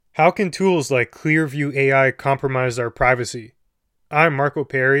How can tools like Clearview AI compromise our privacy? I'm Marco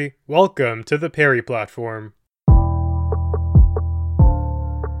Perry. Welcome to the Perry Platform.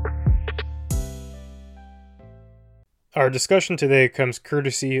 Our discussion today comes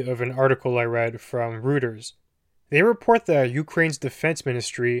courtesy of an article I read from Reuters. They report that Ukraine's defense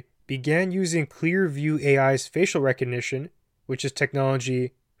ministry began using Clearview AI's facial recognition, which is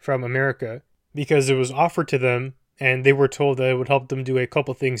technology from America, because it was offered to them and they were told that it would help them do a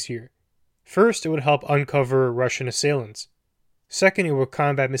couple things here. First, it would help uncover Russian assailants. Second, it would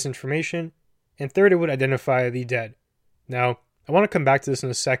combat misinformation. And third, it would identify the dead. Now, I want to come back to this in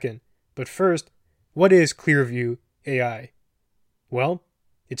a second, but first, what is Clearview AI? Well,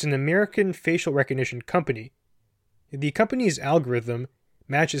 it's an American facial recognition company. The company's algorithm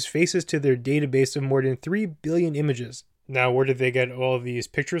matches faces to their database of more than 3 billion images. Now, where did they get all of these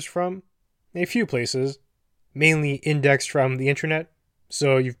pictures from? A few places, mainly indexed from the internet.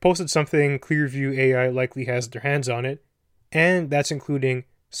 So you've posted something, Clearview AI likely has their hands on it, and that's including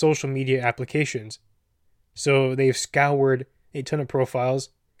social media applications. So they've scoured a ton of profiles,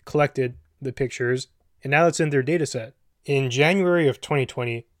 collected the pictures, and now it's in their dataset. In January of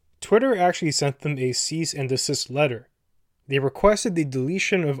 2020, Twitter actually sent them a cease and desist letter. They requested the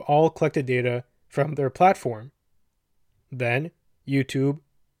deletion of all collected data from their platform. Then, YouTube,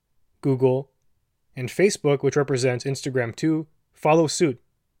 Google, and Facebook, which represents Instagram too, follow suit.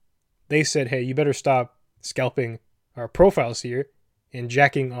 They said, hey, you better stop scalping our profiles here and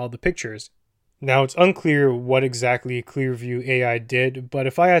jacking all the pictures. Now, it's unclear what exactly Clearview AI did, but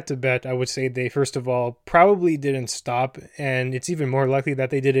if I had to bet, I would say they, first of all, probably didn't stop, and it's even more likely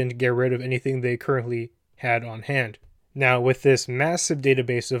that they didn't get rid of anything they currently had on hand. Now, with this massive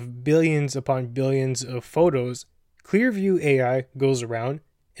database of billions upon billions of photos, Clearview AI goes around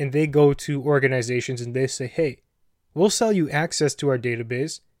and they go to organizations and they say, hey, we'll sell you access to our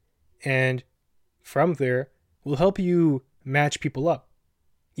database, and from there, we'll help you match people up.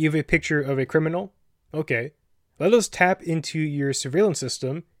 You have a picture of a criminal? Okay, let us tap into your surveillance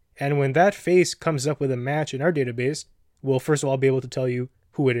system, and when that face comes up with a match in our database, we'll first of all be able to tell you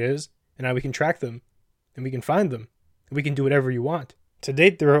who it is, and how we can track them, and we can find them, and we can do whatever you want. To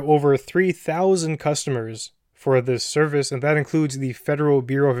date, there are over 3,000 customers for this service, and that includes the Federal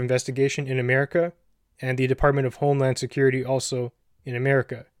Bureau of Investigation in America and the Department of Homeland Security also in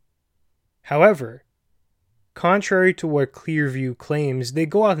America. However, contrary to what Clearview claims, they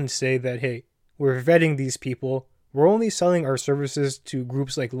go out and say that, hey, we're vetting these people, we're only selling our services to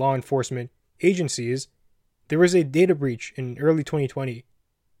groups like law enforcement agencies. There was a data breach in early 2020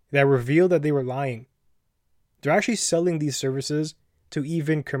 that revealed that they were lying. They're actually selling these services to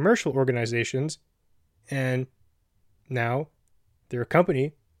even commercial organizations, and now they're a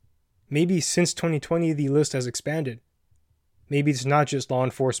company. Maybe since 2020, the list has expanded. Maybe it's not just law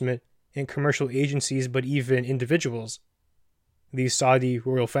enforcement and commercial agencies, but even individuals. The Saudi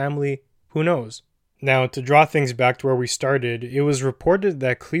royal family, who knows? Now, to draw things back to where we started, it was reported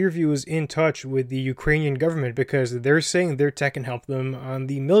that Clearview is in touch with the Ukrainian government because they're saying their tech can help them on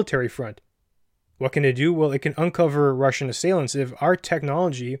the military front. What can it do? Well, it can uncover Russian assailants if our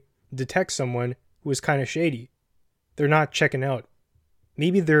technology detects someone who is kind of shady. They're not checking out.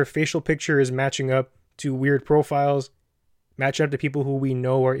 Maybe their facial picture is matching up to weird profiles, matching up to people who we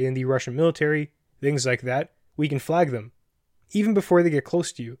know are in the Russian military, things like that. We can flag them, even before they get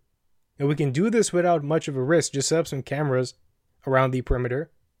close to you. And we can do this without much of a risk. Just set up some cameras around the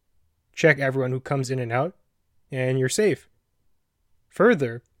perimeter, check everyone who comes in and out, and you're safe.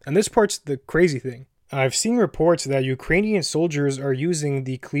 Further, and this part's the crazy thing, I've seen reports that Ukrainian soldiers are using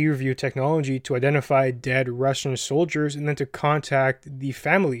the Clearview technology to identify dead Russian soldiers and then to contact the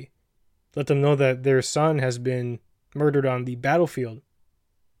family, let them know that their son has been murdered on the battlefield.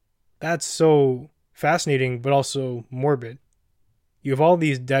 That's so fascinating, but also morbid. You have all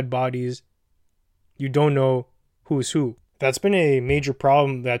these dead bodies. You don't know who's who. That's been a major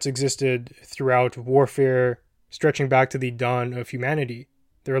problem that's existed throughout warfare, stretching back to the dawn of humanity.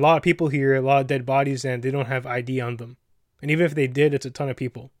 There are a lot of people here, a lot of dead bodies, and they don't have ID on them. And even if they did, it's a ton of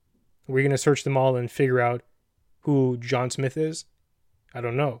people. We're going to search them all and figure out who John Smith is? I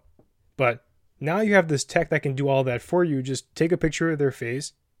don't know. But now you have this tech that can do all that for you. Just take a picture of their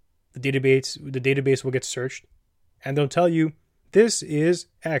face. The database will get searched. And they'll tell you, this is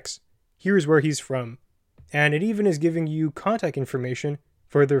X. Here's where he's from. And it even is giving you contact information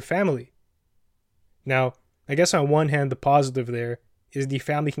for their family. Now, I guess on one hand, the positive there is the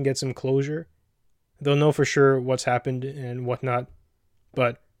family can get some closure. They'll know for sure what's happened and whatnot.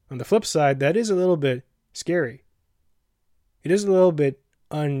 But on the flip side, that is a little bit scary. It is a little bit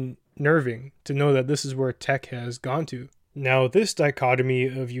unnerving to know that this is where tech has gone to. Now, this dichotomy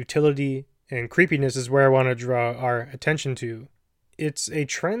of utility and creepiness is where I want to draw our attention to. It's a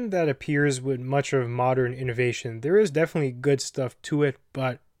trend that appears with much of modern innovation. There is definitely good stuff to it,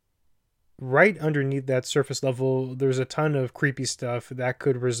 but right underneath that surface level, there's a ton of creepy stuff that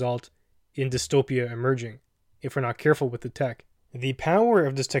could result in dystopia emerging if we're not careful with the tech. The power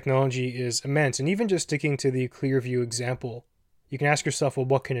of this technology is immense, and even just sticking to the Clearview example, you can ask yourself, well,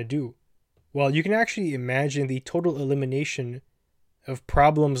 what can it do? Well, you can actually imagine the total elimination of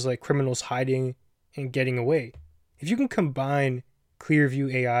problems like criminals hiding and getting away. If you can combine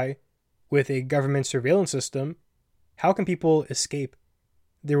Clearview AI with a government surveillance system, how can people escape?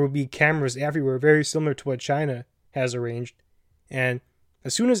 There will be cameras everywhere, very similar to what China has arranged. And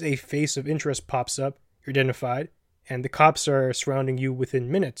as soon as a face of interest pops up, you're identified, and the cops are surrounding you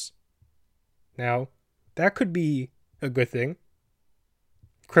within minutes. Now, that could be a good thing.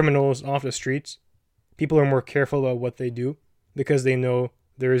 Criminals off the streets, people are more careful about what they do because they know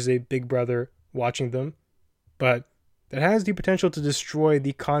there is a big brother watching them. But that has the potential to destroy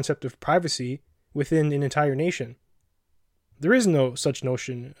the concept of privacy within an entire nation. There is no such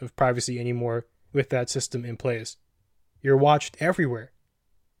notion of privacy anymore with that system in place. You're watched everywhere.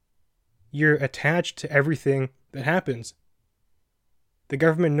 You're attached to everything that happens. The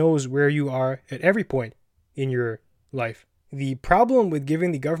government knows where you are at every point in your life. The problem with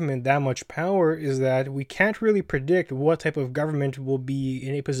giving the government that much power is that we can't really predict what type of government will be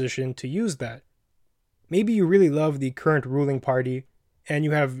in a position to use that. Maybe you really love the current ruling party and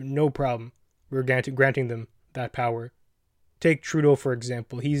you have no problem granting them that power. Take Trudeau, for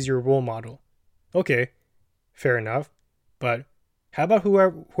example. He's your role model. Okay, fair enough. But how about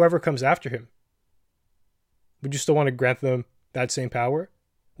whoever comes after him? Would you still want to grant them that same power?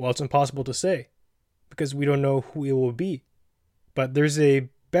 Well, it's impossible to say because we don't know who it will be. But there's a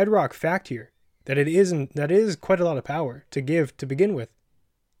bedrock fact here that it is quite a lot of power to give to begin with.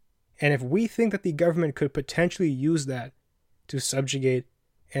 And if we think that the government could potentially use that to subjugate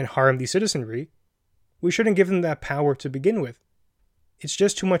and harm the citizenry, we shouldn't give them that power to begin with. It's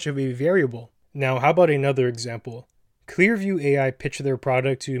just too much of a variable. Now, how about another example? Clearview AI pitched their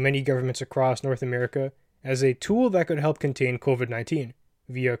product to many governments across North America as a tool that could help contain COVID-19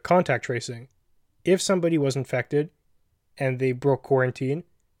 via contact tracing. If somebody was infected and they broke quarantine,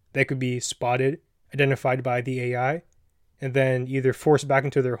 they could be spotted, identified by the AI, and then either forced back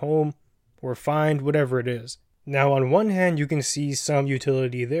into their home or fined, whatever it is. Now, on one hand, you can see some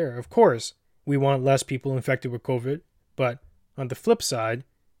utility there. Of course, we want less people infected with COVID, but on the flip side,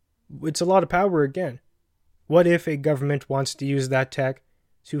 it's a lot of power again. What if a government wants to use that tech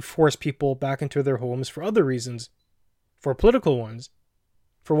to force people back into their homes for other reasons, for political ones,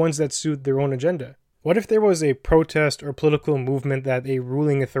 for ones that suit their own agenda? What if there was a protest or political movement that a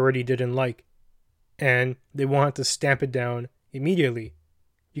ruling authority didn't like, and they wanted to stamp it down immediately?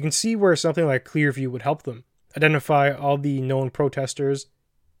 You can see where something like Clearview would help them. Identify all the known protesters,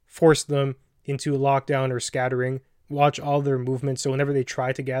 force them into lockdown or scattering, watch all their movements so whenever they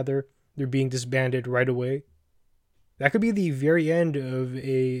try to gather, they're being disbanded right away. That could be the very end of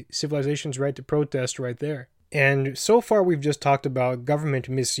a civilization's right to protest right there. And so far we've just talked about government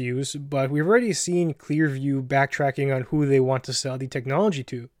misuse, but we've already seen Clearview backtracking on who they want to sell the technology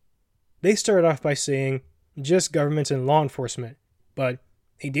to. They started off by saying just governments and law enforcement, but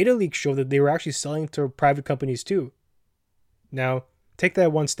a data leak showed that they were actually selling to private companies too. Now, take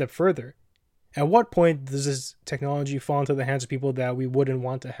that one step further. At what point does this technology fall into the hands of people that we wouldn't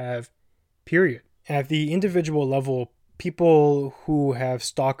want to have, period? At the individual level, people who have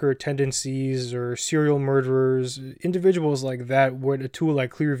stalker tendencies or serial murderers, individuals like that, where a tool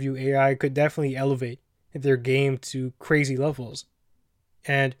like Clearview AI could definitely elevate their game to crazy levels.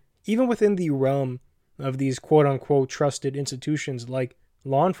 And even within the realm of these quote-unquote trusted institutions like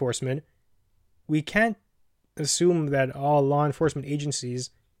law enforcement, we can't assume that all law enforcement agencies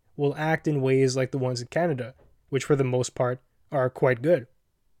will act in ways like the ones in Canada, which for the most part are quite good.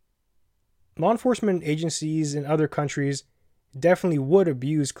 Law enforcement agencies in other countries definitely would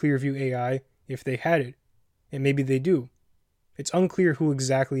abuse Clearview AI if they had it, and maybe they do. It's unclear who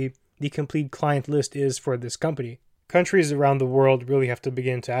exactly the complete client list is for this company. Countries around the world really have to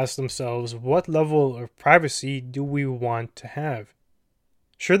begin to ask themselves, what level of privacy do we want to have?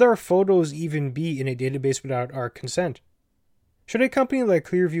 Should our photos even be in a database without our consent? Should a company like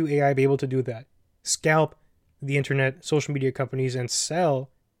Clearview AI be able to do that? Scalp the internet, social media companies, and sell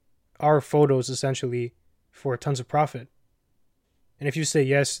our photos essentially for tons of profit? And if you say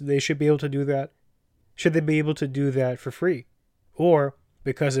yes, they should be able to do that, should they be able to do that for free? Or,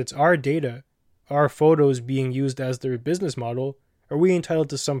 because it's our data, our photos being used as their business model, are we entitled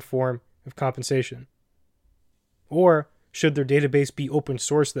to some form of compensation? Or should their database be open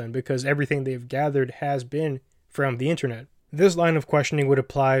source then, because everything they've gathered has been from the internet? This line of questioning would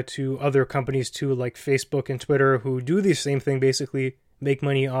apply to other companies too, like Facebook and Twitter, who do the same thing, basically make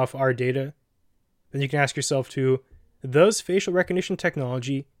money off our data. Then you can ask yourself too, does facial recognition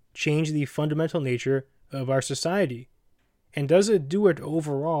technology change the fundamental nature of our society? And does it do it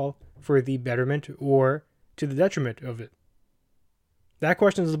overall for the betterment or to the detriment of it? That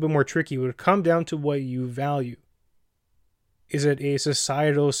question is a little bit more tricky. It would come down to what you value. Is it a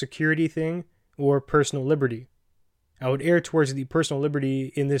societal security thing or personal liberty? I would err towards the personal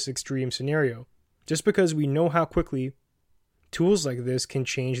liberty in this extreme scenario, just because we know how quickly tools like this can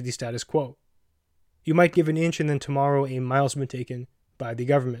change the status quo. You might give an inch and then tomorrow a mile's been taken by the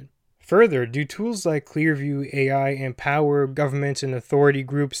government. Further, do tools like Clearview AI empower governments and authority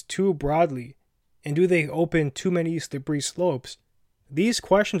groups too broadly? And do they open too many slippery slopes? These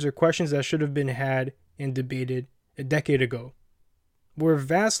questions are questions that should have been had and debated a decade ago. We're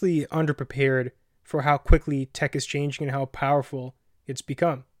vastly underprepared for how quickly tech is changing and how powerful it's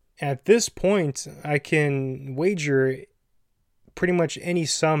become. At this point, I can wager pretty much any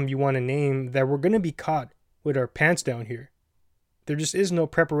sum you want to name that we're going to be caught with our pants down here. There just is no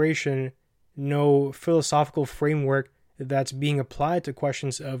preparation, no philosophical framework that's being applied to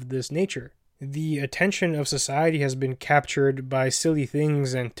questions of this nature. The attention of society has been captured by silly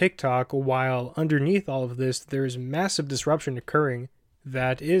things and TikTok, while underneath all of this, there's massive disruption occurring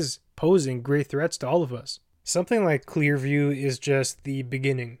that is posing great threats to all of us. Something like Clearview is just the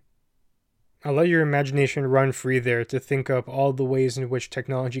beginning. I'll let your imagination run free there to think up all the ways in which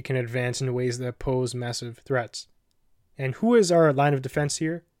technology can advance in ways that pose massive threats. And who is our line of defense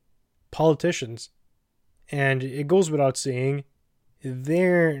here? Politicians. And it goes without saying,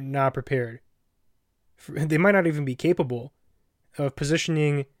 they're not prepared. They might not even be capable of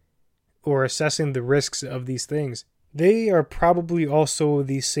positioning or assessing the risks of these things. They are probably also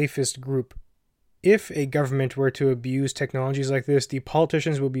the safest group. If a government were to abuse technologies like this, the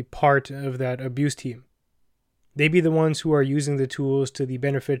politicians would be part of that abuse team. They'd be the ones who are using the tools to the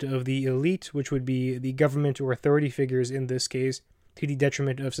benefit of the elite, which would be the government or authority figures in this case, to the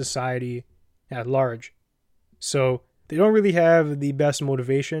detriment of society at large. So they don't really have the best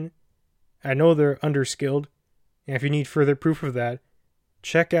motivation. I know they're underskilled, and if you need further proof of that,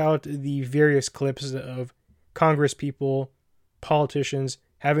 check out the various clips of Congress people, politicians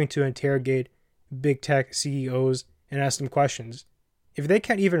having to interrogate big tech CEOs and ask them questions. If they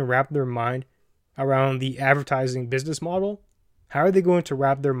can't even wrap their mind around the advertising business model, how are they going to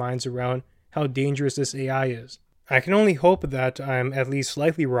wrap their minds around how dangerous this AI is? I can only hope that I'm at least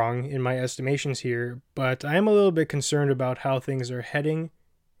slightly wrong in my estimations here, but I am a little bit concerned about how things are heading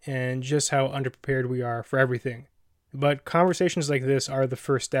and just how underprepared we are for everything. But conversations like this are the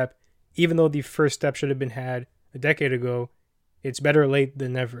first step. Even though the first step should have been had a decade ago, it's better late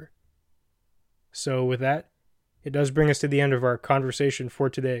than never. So with that, it does bring us to the end of our conversation for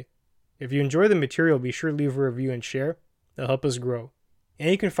today. If you enjoy the material, be sure to leave a review and share. That'll help us grow.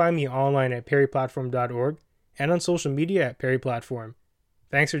 And you can find me online at perryplatform.org and on social media at perryplatform.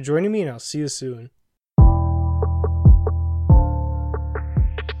 Thanks for joining me, and I'll see you soon.